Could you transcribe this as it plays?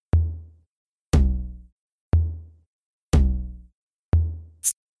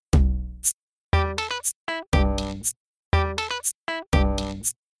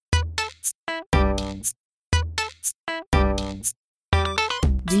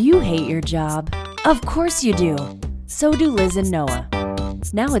Do you hate your job? Of course you do. So do Liz and Noah.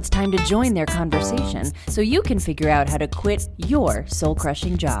 Now it's time to join their conversation so you can figure out how to quit your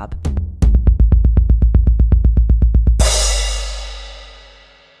soul-crushing job.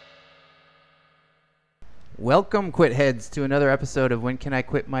 Welcome, Quit Heads, to another episode of When Can I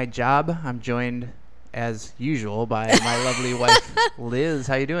Quit My Job? I'm joined, as usual, by my lovely wife, Liz.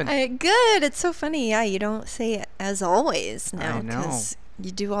 How you doing? Good. It's so funny. Yeah, you don't say it as always now. I know. Because you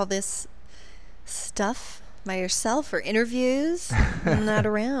do all this stuff by yourself for interviews. I'm not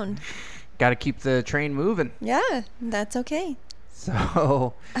around. Got to keep the train moving. Yeah, that's okay.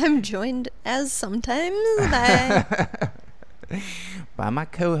 So I'm joined as sometimes by my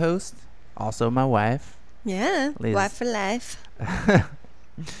co-host, also my wife. Yeah, Liz. wife for life.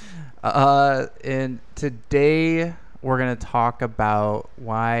 And today we're going to talk about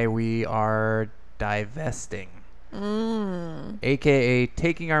why we are divesting, aka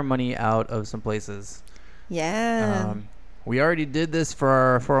taking our money out of some places. Yeah. We already did this for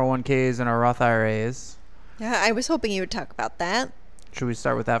our 401ks and our Roth IRAs. Yeah, I was hoping you would talk about that. Should we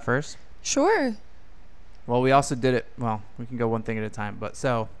start with that first? Sure. Well, we also did it. Well, we can go one thing at a time. But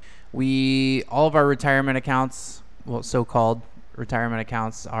so all of our retirement accounts, well, so-called retirement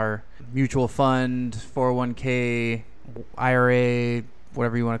accounts, our mutual fund, 401k, IRA,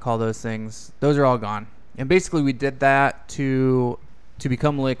 whatever you want to call those things, those are all gone. And basically we did that to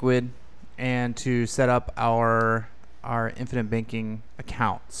become liquid and to set up our infinite banking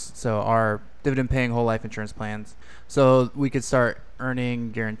accounts. So our dividend paying whole life insurance plans. So we could start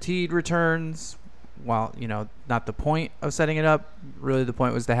earning guaranteed returns. While, not the point of setting it up. Really the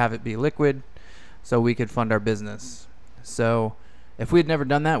point was to have it be liquid so we could fund our business. So if we had never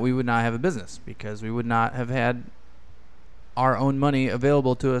done that, we would not have a business because we would not have had our own money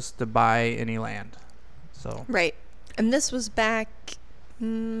available to us to buy any land. So Right. And this was back, how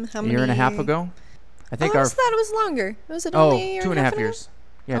many? a year and a half ago. I think I thought it was longer. Was it only a year 2.5 years.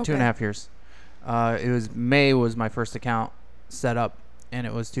 Yeah, Okay. 2.5 years. It was May was my first account set up, and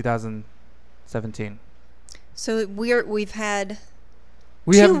it was 2017. So we've had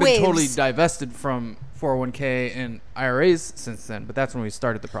We two haven't been waves. totally divested from 401k and IRAs since then, but that's when we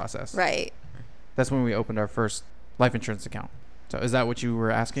started the process. Right. That's when we opened our first life insurance account. So is that what you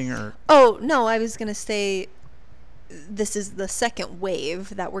were asking, or? Oh, no, I was going to say this is the second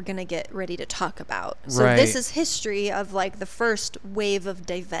wave that we're going to get ready to talk about. So Right. this is history of like the first wave of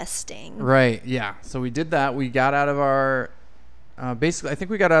divesting. Right. Yeah. So we did that. We got out of our basically, I think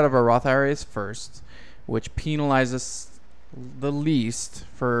we got out of our Roth IRAs first, which penalized us the least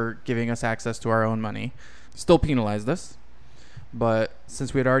for giving us access to our own money. Still penalized us, but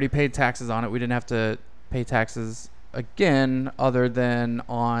since we had already paid taxes on it, we didn't have to pay taxes again other than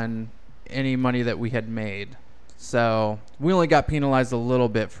on any money that we had made. So we only got penalized a little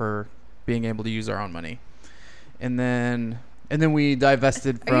bit for being able to use our own money. And then we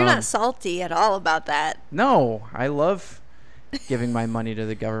divested from... Are you not salty at all about that? No, I love giving my money to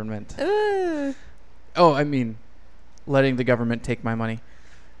the government. Ooh. Oh, I mean, letting the government take my money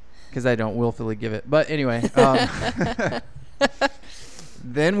because I don't willfully give it. But anyway,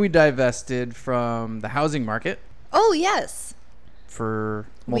 then we divested from the housing market Oh, yes. for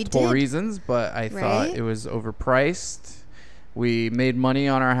We multiple did. reasons, but I thought Right? it was overpriced. We made money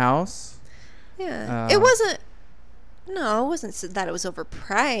on our house. Yeah. It wasn't that it was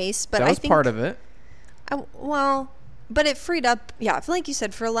overpriced, but That I was think part of it. But it freed up, like you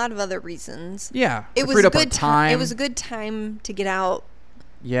said, for a lot of other reasons. Yeah. It was freed a up our good time. It was a good time to get out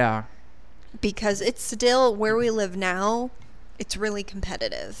Yeah. because it's still where we live now. It's really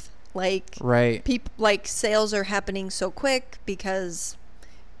competitive. Like Right. sales are happening so quick because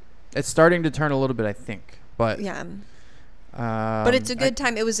It's starting to turn a little bit, I think. But yeah. But it's a good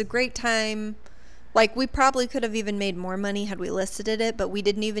time. It was a great time. Like, we probably could have even made more money had we listed it, but we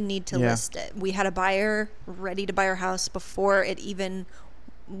didn't even need to list it. We had a buyer ready to buy our house before it even...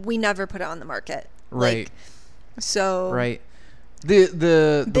 We never put it on the market. Right. So... Right.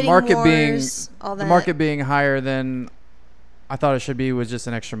 The market wars, all the that. market being higher than I thought it should be was just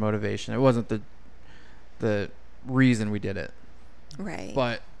an extra motivation. It wasn't the reason we did it. Right.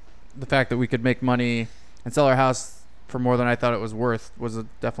 But the fact that we could make money and sell our house for more than I thought it was worth was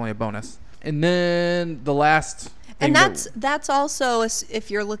definitely a bonus. And then the last thing And that's also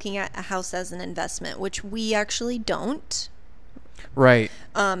if you're looking at a house as an investment, which we actually don't. right.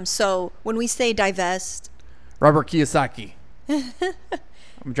 So when we say divest, Robert Kiyosaki.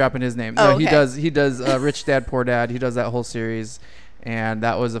 I'm dropping his name. Oh, No, he okay. does Rich Dad Poor Dad. He does that whole series, And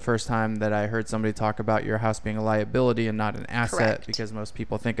that was the first time that I heard somebody talk about your house being a liability and not an asset. Correct. Because most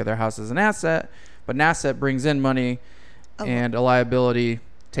people think of their house as an asset, but an asset brings in money and a liability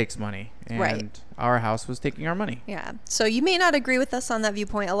takes money. And our house was taking our money. Yeah. So you may not agree with us on that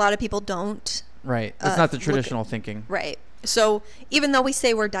viewpoint. A lot of people don't. Right. It's not the traditional thinking. Right. So even though we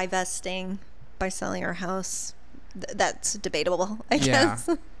say we're divesting by selling our house, that's debatable, I guess.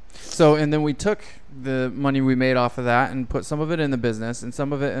 So, and then we took the money we made off of that and put some of it in the business and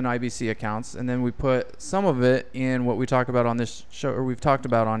some of it in IBC accounts. And then we put some of it in what we talk about on this show, or we've talked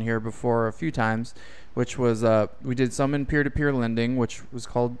about on here before a few times, which was we did some in peer-to-peer lending, which was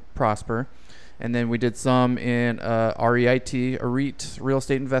called Prosper. And then we did some in REIT, a REIT, Real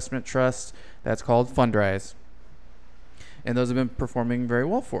Estate Investment Trust, that's called Fundrise. And those have been performing very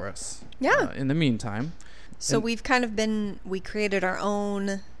well for us. Yeah. In the meantime. So we've kind of we created our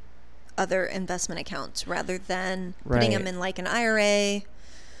own other investment accounts rather than putting them in like an IRA.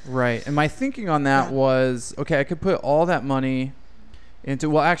 Right. And my thinking on that was, okay, I could put all that money into,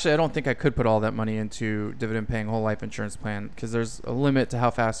 well, actually, I don't think I could put all that money into dividend paying whole life insurance plan because there's a limit to how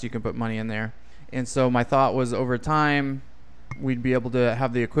fast you can put money in there. And so my thought was over time, we'd be able to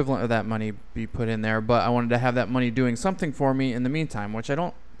have the equivalent of that money be put in there. But I wanted to have that money doing something for me in the meantime, which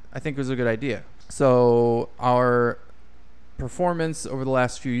I think was a good idea. So our performance over the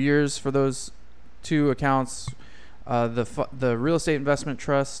last few years for those two accounts, the Real Estate Investment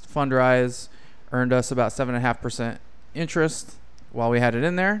Trust, Fundrise, earned us about 7.5% interest while we had it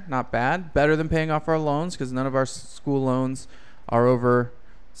in there. Not bad. Better than paying off our loans because none of our school loans are over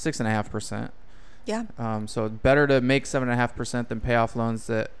 6.5%. Yeah. So better to make 7.5% than pay off loans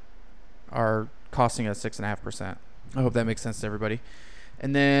that are costing us 6.5%. I hope that makes sense to everybody.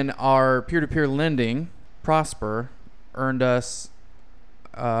 And then our peer-to-peer lending, Prosper, earned us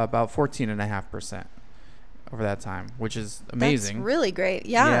about 14.5% over that time, which is amazing. That's really great.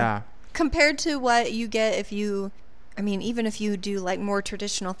 Yeah. Compared to what you get if you, even if you do like more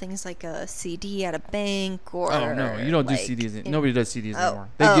traditional things like a CD at a bank or. Oh, no, you don't do CDs. Nobody does CDs anymore.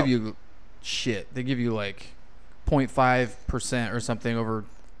 They give you shit. They give you like 0.5% or something over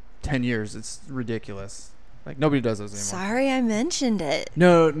 10 years. It's ridiculous. Like nobody does those anymore. Sorry, I mentioned it.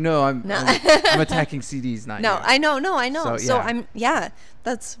 No, I'm attacking CDs, not you. I know. So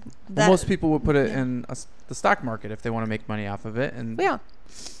that's that. Well, most people would put it in the stock market if they want to make money off of it,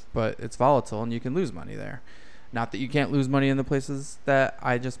 but it's volatile and you can lose money there. Not that you can't lose money in the places that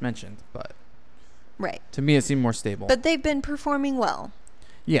I just mentioned, but to me it seemed more stable. But they've been performing well.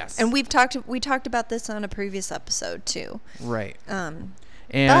 Yes, and we talked about this on a previous episode too. Right. And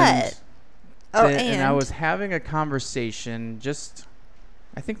I was having a conversation just,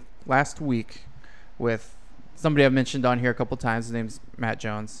 I think, last week with somebody I've mentioned on here a couple times. His name's Matt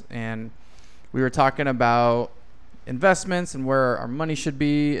Jones. And we were talking about investments and where our money should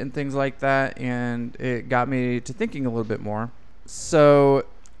be and things like that. And it got me to thinking a little bit more. So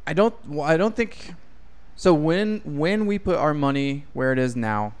I don't think, so when we put our money where it is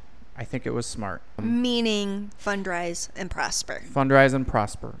now, I think it was smart. Meaning Fundrise and Prosper. Fundrise and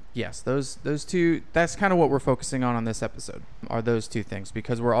Prosper. Yes, those two, that's kind of what we're focusing on this episode, are those two things,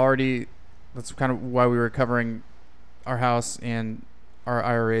 because that's kind of why we were covering our house and our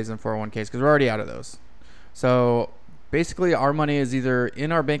IRAs and 401ks, because we're already out of those. So basically our money is either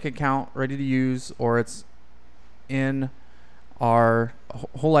in our bank account ready to use, or it's in our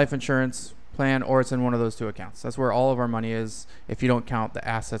whole life insurance plan, or it's in one of those two accounts. That's where all of our money is, if you don't count the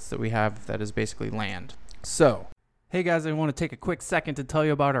assets that we have that is basically land. So, hey guys, I want to take a quick second to tell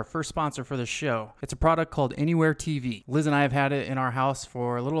you about our first sponsor for the show. It's a product called Anywhere TV. Liz and I have had it in our house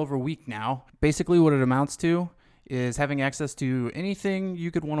for a little over a week now. Basically what it amounts to is having access to anything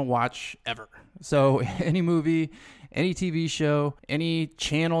you could want to watch ever. So any movie, any TV show, any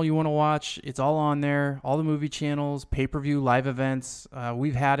channel you want to watch, it's all on there. All the movie channels, pay-per-view, live events.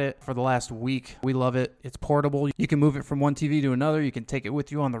 We've had it for the last week. We love it. It's portable. You can move it from one TV to another. You can take it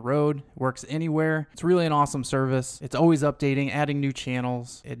with you on the road. It works anywhere. It's really an awesome service. It's always updating, adding new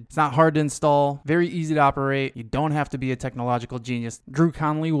channels. It's not hard to install. Very easy to operate. You don't have to be a technological genius. Drew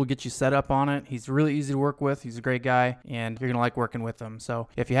Connolly will get you set up on it. He's really easy to work with. He's a great guy, and you're going to like working with him. So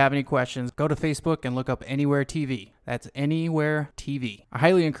if you have any questions, go to Facebook and look up Anywhere TV. That's Anywhere TV. I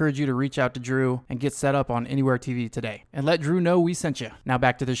highly encourage you to reach out to Drew and get set up on Anywhere TV today. And let Drew know we sent you. Now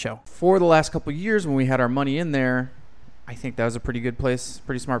back to the show. For the last couple of years when we had our money in there, I think that was a pretty good place,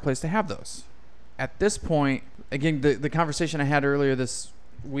 pretty smart place to have those. At this point, again, the conversation I had earlier this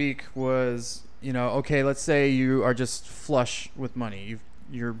week was, okay, let's say you are just flush with money.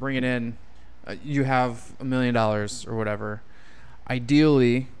 You're bringing in, you have $1 million or whatever.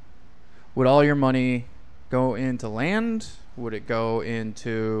 Ideally, would all your money go into land? Would it go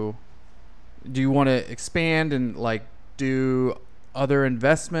into, do you want to expand and like do other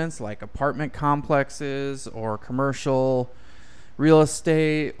investments like apartment complexes or commercial real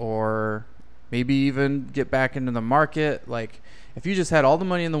estate, or maybe even get back into the market? Like, if you just had all the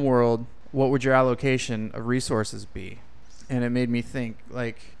money in the world, what would your allocation of resources be? And it made me think,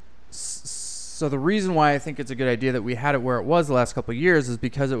 like, so the reason why I think it's a good idea that we had it where it was the last couple of years is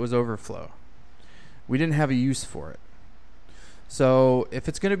because it was overflow. We didn't have a use for it. So if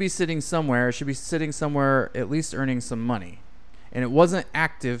it's going to be sitting somewhere, it should be sitting somewhere at least earning some money. And it wasn't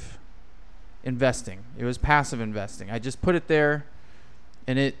active investing. It was passive investing. I just put it there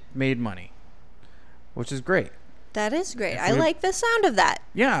and it made money, which is great. That is great. I like the sound of that.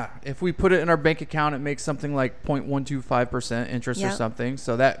 Yeah. If we put it in our bank account, it makes something like 0.125% interest or something.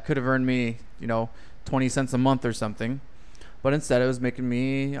 So that could have earned me, 20 cents a month or something. But instead it was making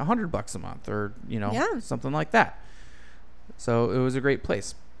me $100 a month or, something like that. So it was a great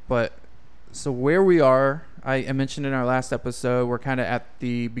place. But so where we are, I mentioned in our last episode, we're kind of at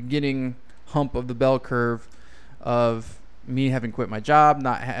the beginning hump of the bell curve of me having quit my job,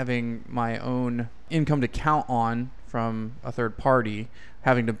 not having my own income to count on from a third party,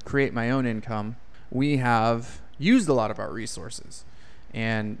 having to create my own income. We have used a lot of our resources,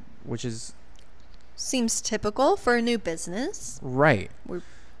 and which is seems typical for a new business. Right. We're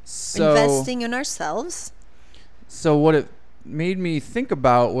investing in ourselves. So what it made me think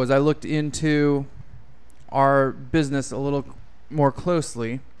about was I looked into our business a little more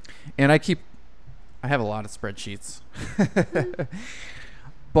closely, and I have a lot of spreadsheets.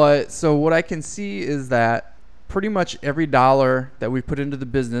 But so what I can see is that pretty much every dollar that we put into the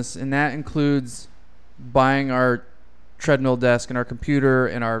business, and that includes buying our treadmill desk and our computer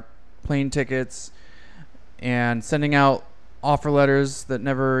and our plane tickets and sending out offer letters that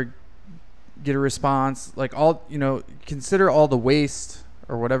never get a response, like all, consider all the waste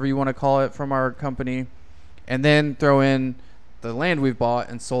or whatever you want to call it from our company, and then throw in the land we've bought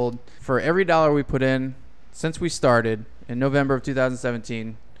and sold. For every dollar we put in since we started in November of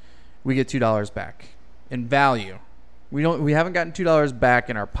 2017, we get $2 back in value. We haven't gotten $2 back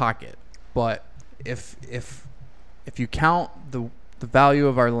in our pocket, but if you count the value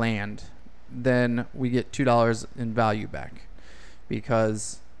of our land, then we get $2 in value back.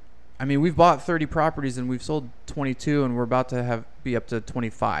 Because we've bought 30 properties and we've sold 22, and we're about to be up to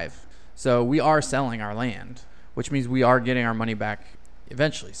 25. So we are selling our land, which means we are getting our money back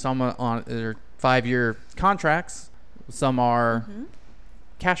eventually. Some on their 5-year contracts, some are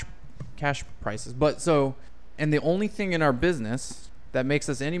cash prices. But and the only thing in our business that makes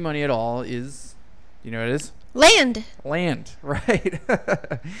us any money at all is, what it is? Land, right?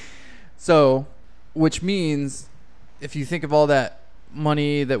 So, which means if you think of all that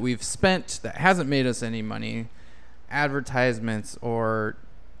money that we've spent that hasn't made us any money, advertisements or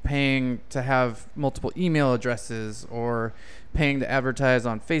paying to have multiple email addresses or paying to advertise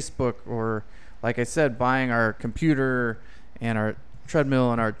on Facebook, or like I said, buying our computer and our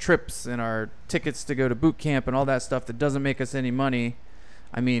treadmill and our trips and our tickets to go to boot camp and all that stuff that doesn't make us any money.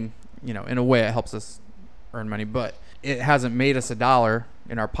 In a way it helps us earn money, but it hasn't made us $1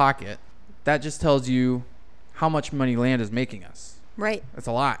 in our pocket. That just tells you how much money land is making us. Right. That's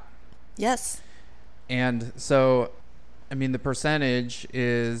a lot. Yes. And so, the percentage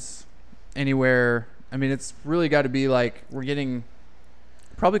is anywhere, it's really got to be like we're getting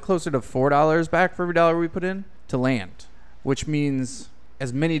probably closer to $4 back for every dollar we put in to land, which means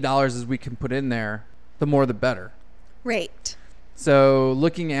as many dollars as we can put in there, the more the better. Right. So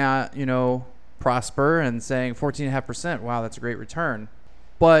looking at, Prosper and saying 14.5%, wow, that's a great return.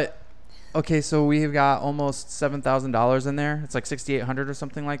 But okay, so we've got almost $7,000 in there. It's like $6,800 or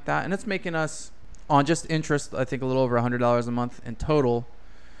something like that, and it's making us on just interest, I think a little over $100 a month in total.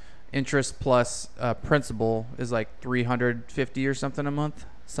 Interest plus principal is like $350 or something a month,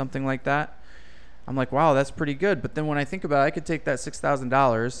 something like that. I'm like, wow, that's pretty good. But then when I think about it, I could take that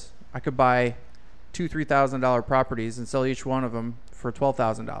 $6,000, I could buy $2,000-$3,000 properties and sell each one of them for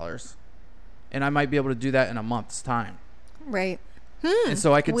 $12,000, and I might be able to do that in a month's time. Right. And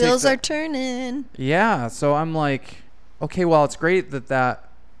so I could wheels are turning. Yeah. So I'm like, okay, well, it's great that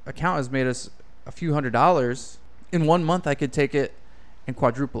account has made us a few $100s. In 1 month, I could take it and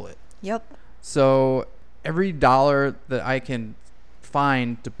quadruple it. Yep. So every dollar that I can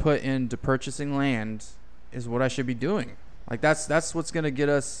find to put into purchasing land is what I should be doing. Like that's what's going to get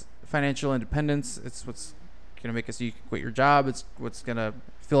us financial independence. It's what's going to make us, you can quit your job. It's what's going to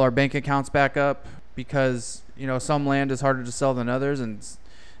fill our bank accounts back up, because some land is harder to sell than others, and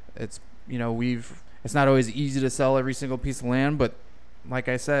it's not always easy to sell every single piece of land, but like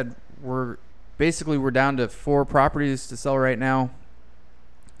I said, we're basically we're down to 4 properties to sell right now,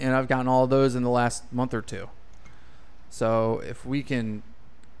 and I've gotten all of those in the last month or 2. So if we can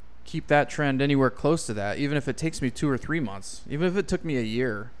keep that trend anywhere close to that, even if it takes me 2 or 3 months, even if it took me a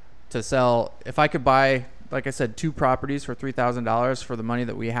year to sell, if I could buy, like I said, 2 properties for $3,000 for the money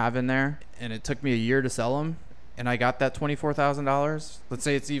that we have in there, and it took me a year to sell them, and I got that $24,000, let's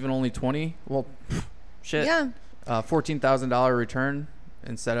say it's even only 20, well, shit. Yeah. $14,000 return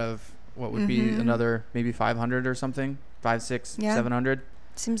instead of what would be another maybe 500 or something, 5, 6, 700.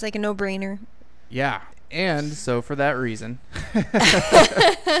 Seems like a no-brainer. Yeah. And so for that reason,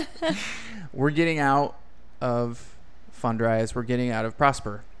 we're getting out of Fundrise. We're getting out of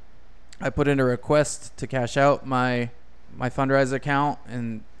Prosper. I put in a request to cash out my Fundrise account,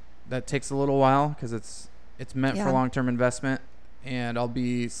 and that takes a little while because it's meant for long-term investment, and I'll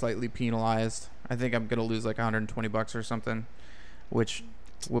be slightly penalized. I think I'm going to lose like $120 or something, which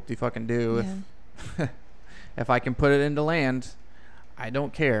whoop-de-fucking do. Yeah. If I can put it into land, I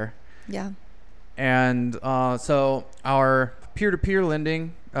don't care. Yeah. And so our peer-to-peer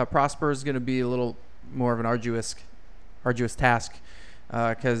lending, Prosper, is going to be a little more of an arduous task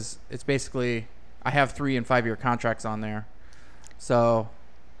because it's basically, I have 3 and 5 year contracts on there. So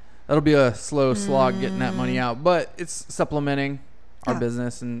that'll be a slow slog getting that money out, but it's supplementing our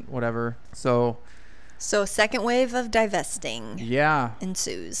business and whatever. So a second wave of divesting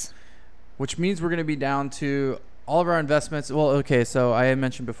ensues. Which means we're going to be down to all of our investments. Well, okay, so I had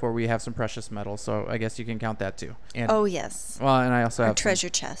mentioned before we have some precious metals, so I guess you can count that too. And, oh, yes. Well, and I also have treasure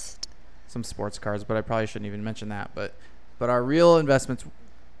chest. Some sports cards, but I probably shouldn't even mention that. But our real investments,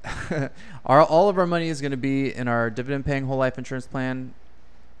 all of our money is going to be in our dividend-paying whole life insurance plan,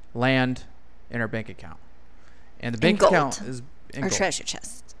 land, and our bank account. And the bank account is in our gold. Treasure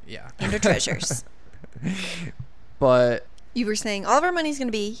chest. Yeah. And our treasures. But you were saying all of our money is going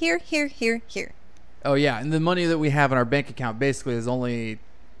to be here, here, here, here. Oh, yeah. And the money that we have in our bank account basically is only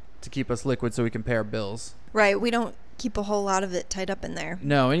to keep us liquid so we can pay our bills. Right. We don't keep a whole lot of it tied up in there.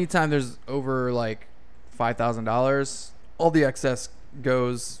 No. Anytime there's over like $5,000, all the excess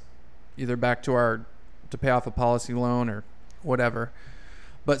goes either back to pay off a policy loan or whatever.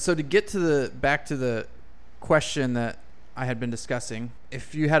 But so to get back to the question that I had been discussing,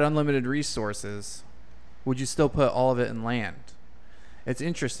 if you had unlimited resources, would you still put all of it in land? It's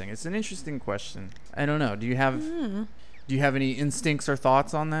interesting. It's an interesting question. I don't know. Do you have any instincts or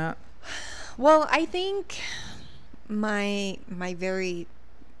thoughts on that? Well, I think my very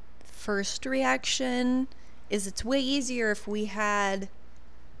first reaction is it's way easier if we had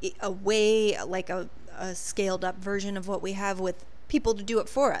a way, like a scaled up version of what we have with people to do it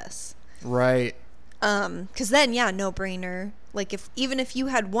for us. Right. 'Cause then, no brainer. Like even if you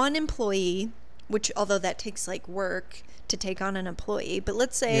had one employee, which although that takes like work to take on an employee, but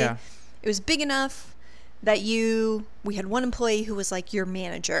let's say it was big enough that we had one employee who was like your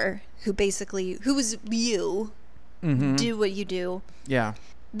manager, who was you, do what you do. Yeah.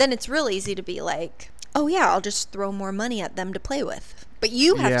 Then it's real easy to be like, oh yeah, I'll just throw more money at them to play with. But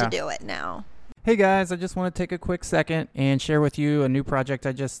you have to do it now. Hey guys, I just want to take a quick second and share with you a new project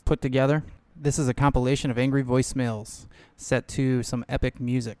I just put together. This is a compilation of angry voicemails set to some epic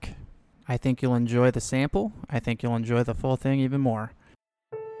music. I think you'll enjoy the sample. I think you'll enjoy the full thing even more.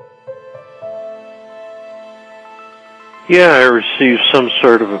 Yeah, I received some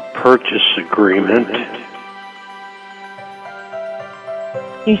sort of a purchase agreement.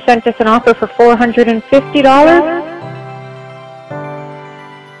 You sent us an offer for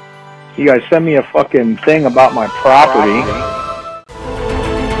 $450? You guys sent me a fucking thing about my property.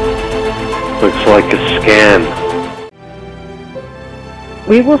 Looks like a scam.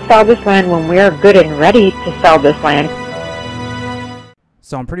 We will sell this land when we are good and ready to sell this land.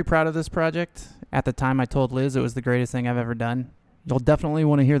 So I'm pretty proud of this project. At the time I told Liz it was the greatest thing I've ever done. You'll definitely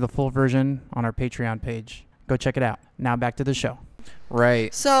want to hear the full version on our Patreon page. Go check it out. Now back to the show.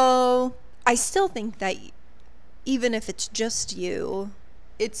 Right. So I still think that even if it's just you,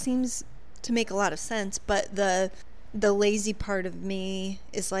 it seems to make a lot of sense. But the lazy part of me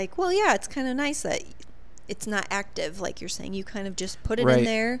is like, well, yeah, it's kind of nice that it's not active, like you're saying. You kind of just put it in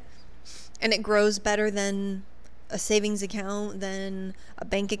there, and it grows better than a savings account, than a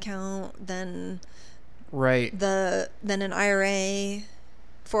bank account, than than an IRA,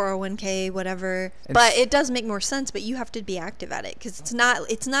 401k, whatever. But it does make more sense. But you have to be active at it because it's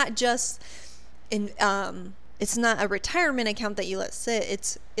not just it's not a retirement account that you let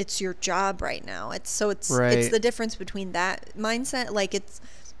sit. It's your job right now. It's the difference between that mindset. Like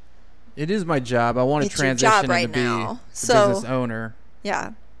it is my job. I want to transition into be a business owner.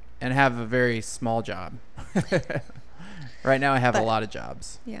 Yeah. And have a very small job. Right now I have a lot of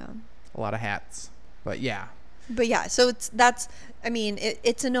jobs. Yeah. a lot of hats. But yeah. So it's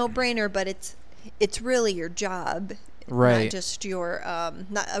a no-brainer, but it's really your job, right? Not just your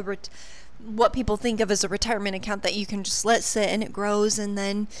what people think of as a retirement account that you can just let sit and it grows, and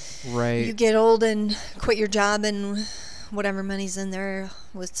then you get old and quit your job, and whatever money's in there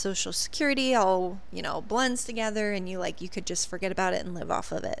with Social Security all blends together, and you could just forget about it and live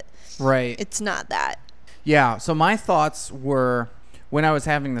off of it. Right. It's not that. Yeah. So my thoughts were, when I was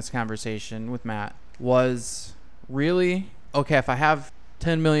having this conversation with Matt, was really, okay, if I have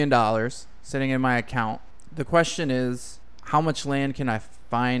 $10 million sitting in my account, the question is, how much land can I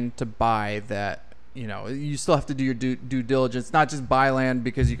find to buy that, you still have to do your due diligence, not just buy land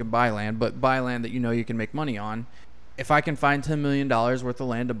because you can buy land, but buy land that you can make money on. If I can find $10 million worth of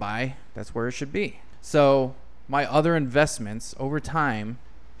land to buy, that's where it should be. So my other investments over time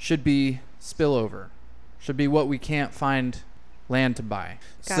should be spillover, should be what we can't find land to buy.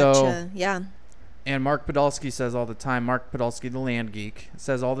 Gotcha. So, yeah. And Mark Podolsky says all the time, Mark Podolsky, the land geek,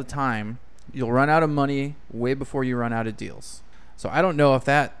 says all the time, you'll run out of money way before you run out of deals. So I don't know if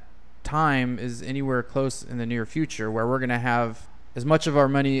that time is anywhere close in the near future where we're going to have as much of our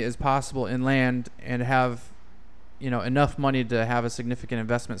money as possible in land and have, enough money to have a significant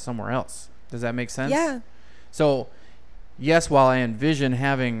investment somewhere else. Does that make sense? Yeah. So yes, while I envision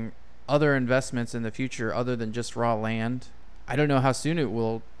having other investments in the future other than just raw land, I don't know how soon it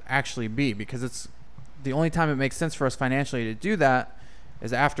will actually be, because it's the only time it makes sense for us financially to do that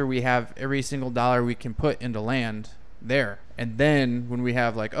is after we have every single dollar we can put into land there. And then when we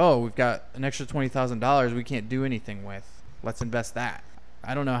have we've got an extra $20,000 we can't do anything with, let's invest that.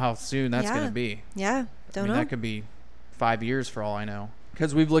 I don't know how soon that's going to be. Yeah. Don't know. That could be 5 years for all I know,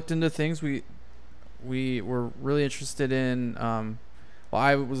 because we've looked into things. We were really interested in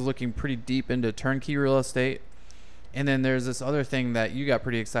I was looking pretty deep into turnkey real estate. And then there's this other thing that you got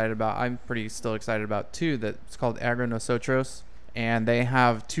pretty excited about. I'm pretty still excited about too. That's called Agro Nosotros, and they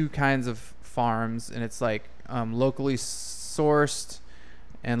have two kinds of farms, and it's locally sourced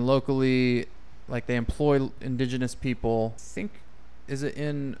and locally, they employ indigenous people. I think, is it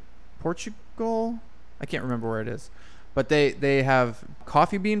in Portugal? I can't remember where it is, but they have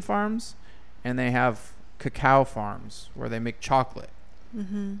coffee bean farms, and they have cacao farms where they make chocolate.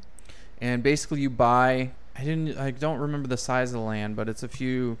 Mm-hmm. And basically, you buy. I don't remember the size of the land, but it's a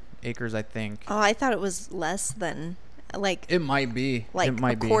few acres, I think. Oh, I thought it was less than it might be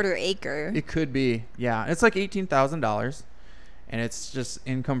a quarter acre. It could be. Yeah. It's $18,000, and it's just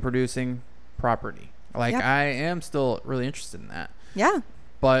income producing property. I am still really interested in that. Yeah.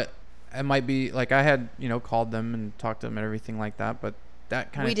 But it might be I had, called them and talked to them and everything like that, but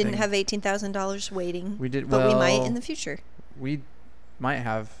that kind of thing. We didn't have $18,000 waiting. We did, but we might in the future. We might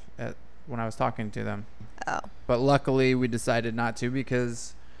have when I was talking to them. Oh. But luckily we decided not to,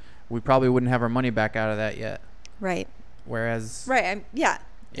 because we probably wouldn't have our money back out of that yet. Right. Whereas. Right.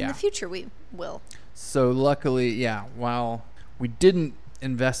 In the future we will. So luckily, while we didn't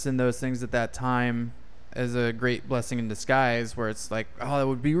invest in those things at that time as a great blessing in disguise, where it's that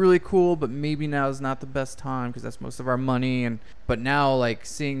would be really cool, but maybe now is not the best time because that's most of our money. But now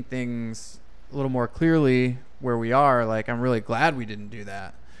seeing things a little more clearly where we are, I'm really glad we didn't do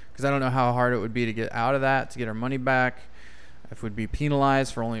that, because I don't know how hard it would be to get out of that, to get our money back, if we'd be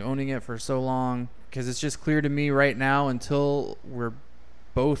penalized for only owning it for so long. Because it's just clear to me right now, until we're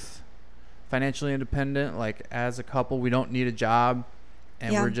both financially independent, as a couple, we don't need a job,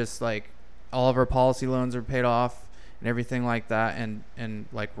 and we're just all of our policy loans are paid off and everything like that, and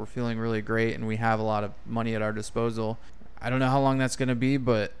we're feeling really great, and we have a lot of money at our disposal. I don't know how long that's going to be,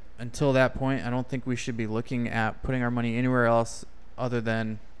 but until that point, I don't think we should be looking at putting our money anywhere else other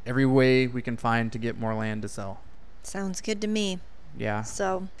than every way we can find to get more land to sell. Sounds good to me. Yeah.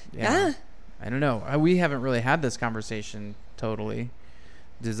 So, yeah. I don't know. We haven't really had this conversation totally.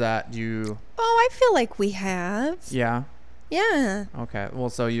 Do you... Oh, I feel like we have. Yeah? Yeah. Okay.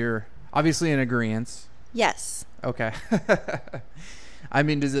 Well, so you're obviously in agreement. Yes. Okay. I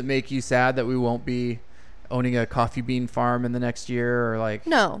mean, does it make you sad that we won't be owning a coffee bean farm in the next year, or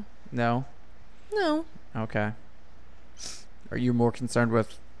No. No? No. Okay. Are you more concerned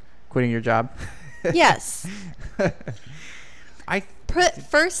with quitting your job? Yes. Put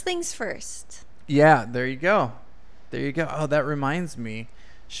first things first. Yeah, there you go. Oh, that reminds me.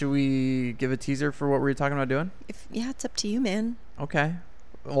 Should we give a teaser for what we were talking about doing? It's up to you, man. Okay.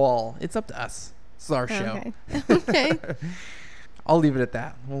 Well, it's up to us. It's our show. Okay. I'll leave it at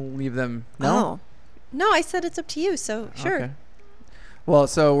that. We'll leave them. No? Oh. No, I said it's up to you, so sure. Okay. Well,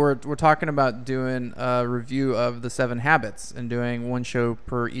 so we're talking about doing a review of the 7 habits and doing one show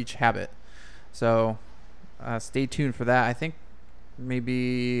per each habit. So stay tuned for that. I think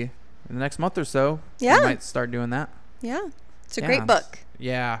maybe in the next month or so, Yeah. we might start doing that. Yeah. It's a Yeah, great book.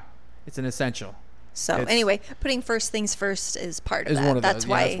 It's an essential. So anyway, putting first things first is part of Is that. one of That's those.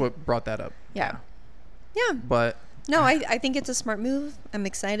 why. Yeah, that's what brought that up. Yeah. Yeah. But No, I think it's a smart move. I'm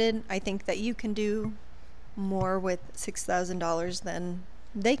excited. I think that you can do more with $6,000 than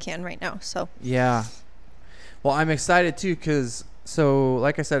they can right now. So yeah. Well, I'm excited too because, so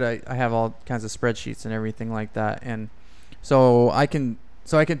like I said, I have all kinds of spreadsheets and everything like that. And so I can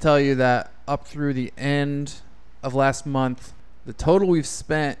tell you that up through the end of last month, the total we've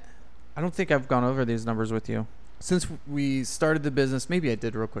spent, I don't think I've gone over these numbers with you. Since we started the business, maybe I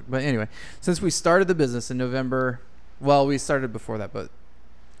did real quick, but anyway, since we started the business in November, well, we started before that, but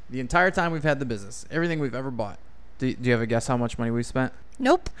the entire time we've had the business, everything we've ever bought, do you have a guess how much money we spent?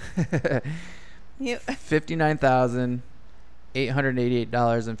 nope.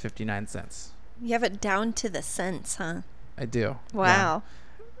 $59,888.59. You have it down to the cents, huh? I do. Wow.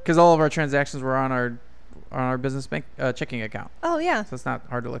 Because all of our transactions were on our business bank checking account, Oh yeah. so it's not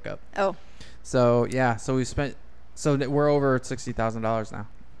hard to look up. Oh. So yeah, so we spent, we're over $60,000 now.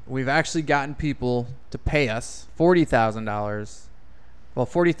 We've actually gotten people to pay us $40,000. Well,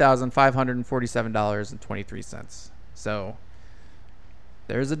 $40,547.23. So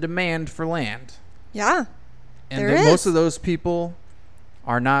there's a demand for land, Yeah. and There is. most of those people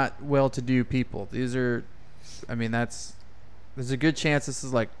are not well-to-do people. These are, I mean, there's a good chance this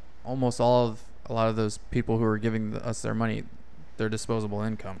is like almost a lot of those people who are giving us their money, their disposable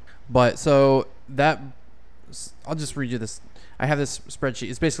income. But so that, I'll just read you this. I have this spreadsheet.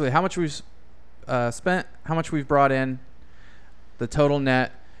 It's basically how much we've spent, how much we've brought in, the total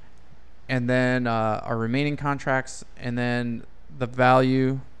net, and then our remaining contracts, and then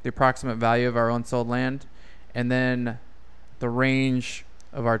the approximate value of our unsold land, and then the range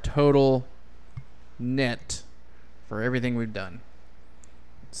of our total net for everything we've done.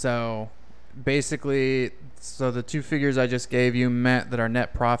 So basically, the two figures I just gave you meant that our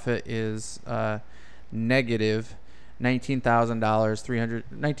net profit is negative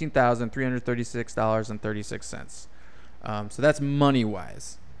 $19,336.36. So that's money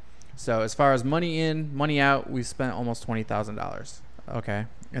wise. So as far as money in, money out, we spent almost $20,000. Okay,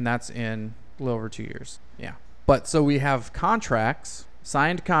 and that's in a little over 2 years. Yeah, but so we have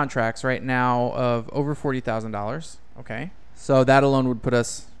signed contracts right now of over $40,000. Okay, so that alone would put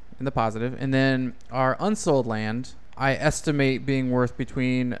us in the positive. And then our unsold land, I estimate being worth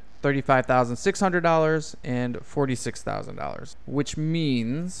between $35,600 and $46,000, which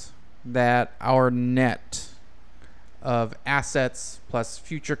means that our net of assets plus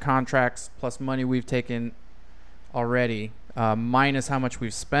future contracts plus money we've taken already, minus how much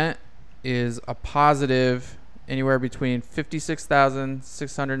we've spent, is a positive anywhere between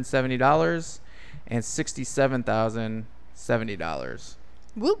 $56,670 and $67,070.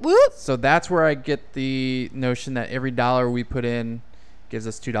 Whoop whoop. So that's where I get the notion that every dollar we put in gives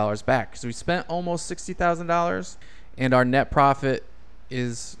us $2 back, because we spent almost $60,000 and our net profit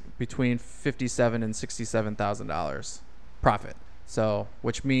is between $57,000 and $67,000 profit. So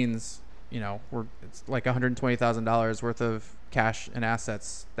which means, it's like $120,000 worth of cash and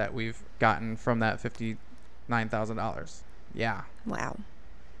assets that we've gotten from that $59,000. Yeah. Wow.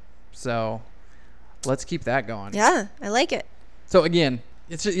 So let's keep that going. Yeah, I like it. So again,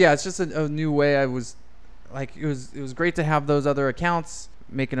 it's just a new way. I was like, it was great to have those other accounts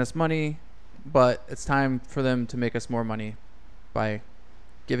making us money, but it's time for them to make us more money by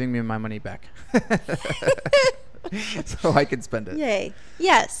giving me my money back so I can spend it. Yay.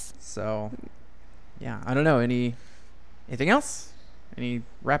 Yes. So yeah, I don't know, anything else, any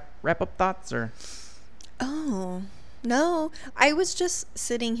wrap up thoughts? Or Oh no, I was just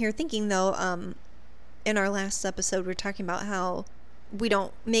sitting here thinking though, in our last episode we were talking about how we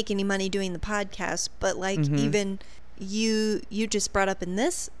don't make any money doing the podcast, but like even you just brought up in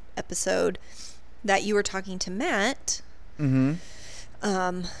this episode that you were talking to Matt, and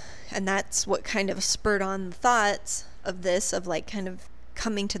that's what kind of spurred on the thoughts of this, of like kind of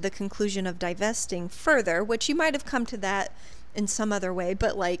coming to the conclusion of divesting further, which you might have come to that in some other way,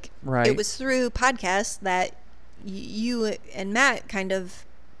 but like it was through podcasts that you and Matt kind of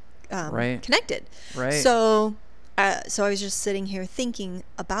connected. Right. So I was just sitting here thinking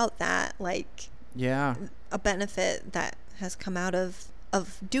about that, like a benefit that has come out of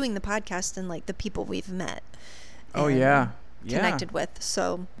doing the podcast and like the people we've met. Connected with.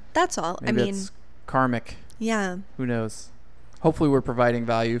 So that's all. Maybe it's karmic. Yeah. Who knows? Hopefully we're providing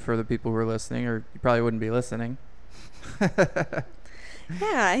value for the people who are listening, or you probably wouldn't be listening. Yeah,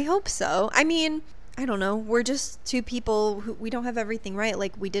 I hope so. I mean, I don't know. We're just two people who we don't have everything right.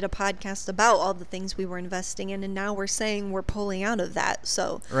 Like, we did a podcast about all the things we were investing in, and now we're saying we're pulling out of that.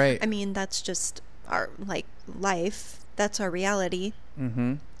 So, right. I mean, that's just our, like, life. That's our reality.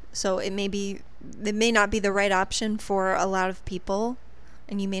 Mm-hmm. So it may not be the right option for a lot of people,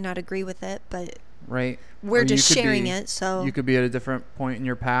 and you may not agree with it, but right. We're just sharing it. So you could be at a different point in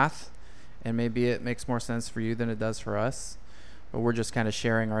your path, and maybe it makes more sense for you than it does for us. But we're just kind of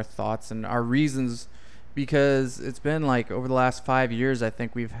sharing our thoughts and our reasons, because it's been like over the last 5 years, I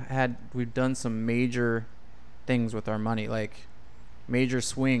think we've done some major things with our money, like major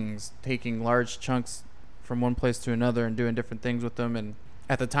swings, taking large chunks from one place to another and doing different things with them. And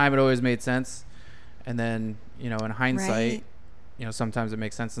at the time, it always made sense. And then, in hindsight, sometimes it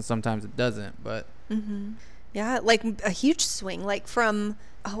makes sense and sometimes it doesn't. But yeah, like a huge swing, like from,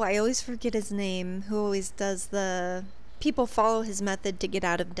 I always forget his name, who always does the people follow his method to get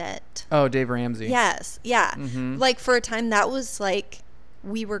out of debt. Oh, Dave Ramsey. Yes. Yeah. Mm-hmm. Like for a time that was like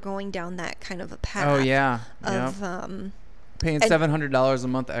we were going down that kind of a path. Oh yeah. Of paying $700 a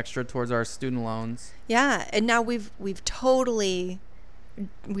month extra towards our student loans. Yeah, and now we've done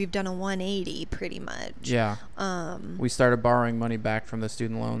a 180 pretty much. Yeah. We started borrowing money back from the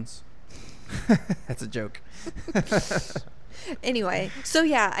student loans. That's a joke. Anyway, so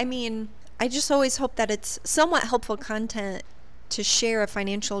yeah, I mean, I just always hope that it's somewhat helpful content to share a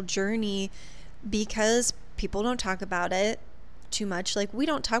financial journey, because people don't talk about it too much. Like, we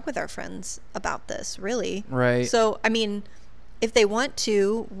don't talk with our friends about this, really. Right. So, I mean, if they want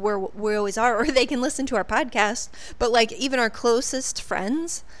to, we always are, or they can listen to our podcast. But like, even our closest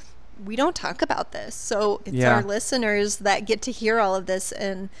friends, we don't talk about this. So it's our listeners that get to hear all of this.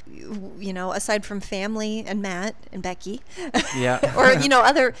 And, aside from family and Matt and Becky, or,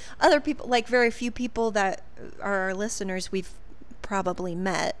 other people, like very few people that are our listeners, we've probably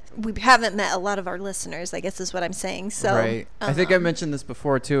met. We haven't met a lot of our listeners, I guess is what I'm saying. So, right. I think I mentioned this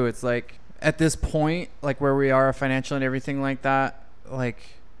before too. It's like, at this point, like where we are financially and everything like that,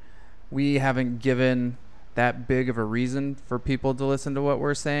 like we haven't given that big of a reason for people to listen to what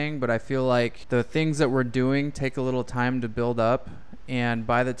we're saying. But I feel like the things that we're doing take a little time to build up. And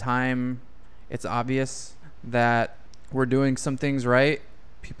by the time it's obvious that we're doing some things right,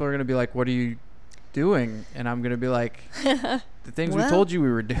 people are going to be like, what are you doing? And I'm going to be like, the things we told you we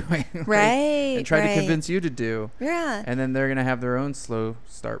were doing. Right. And try to convince you to do. Yeah. And then they're going to have their own slow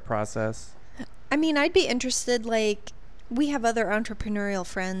start process. I mean, I'd be interested, like, we have other entrepreneurial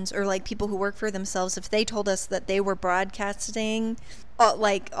friends or like people who work for themselves. If they told us that they were broadcasting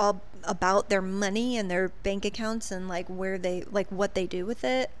all about their money and their bank accounts and like where they, like what they do with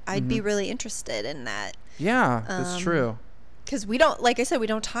it, I'd be really interested in that. Yeah, that's true. Because we don't, like I said, we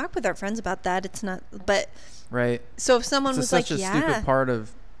don't talk with our friends about that. It's not, but right. So if someone was like, such a stupid part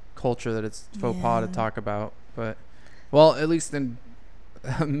of culture that it's faux pas to talk about. But, well, at least in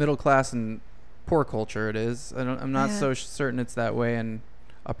middle class and poor culture, it is. I'm not so certain it's that way in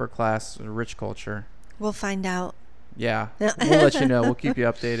upper class or rich culture. We'll find out. Yeah, we'll let you know. We'll keep you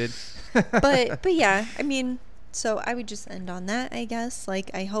updated. but yeah, I mean, so I would just end on that, I guess.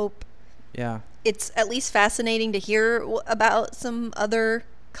 Like, I hope. Yeah. It's at least fascinating to hear about some other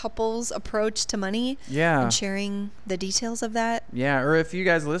couples' approach to money. Yeah. And sharing the details of that. Yeah, or if you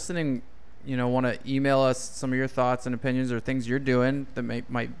guys listening, want to email us some of your thoughts and opinions or things you're doing that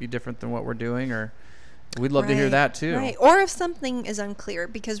might be different than what we're doing, or we'd love to hear that too. Right. Or if something is unclear,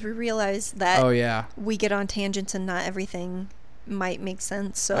 because we realize that we get on tangents and not everything might make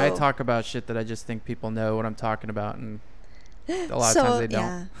sense. So I talk about shit that I just think people know what I'm talking about, and a lot of times they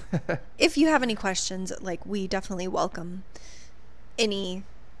don't. Yeah. If you have any questions, like, we definitely welcome any,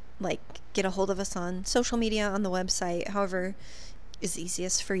 like, get a hold of us on social media, on the website, however is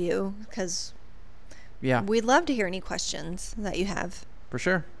easiest for you, because we'd love to hear any questions that you have. For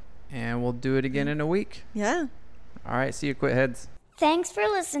sure. And we'll do it again in a week. Yeah. All right. See you, Quit Heads. Thanks for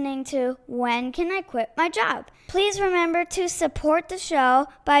listening to When Can I Quit My Job? Please remember to support the show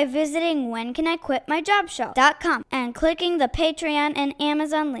by visiting whenCanIQuitMyJobShow.com and clicking the Patreon and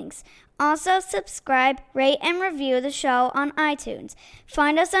Amazon links. Also, subscribe, rate, and review the show on iTunes.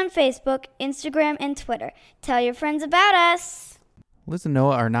 Find us on Facebook, Instagram, and Twitter. Tell your friends about us. Liz and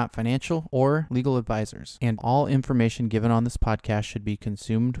Noah are not financial or legal advisors, and all information given on this podcast should be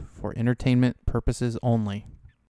consumed for entertainment purposes only.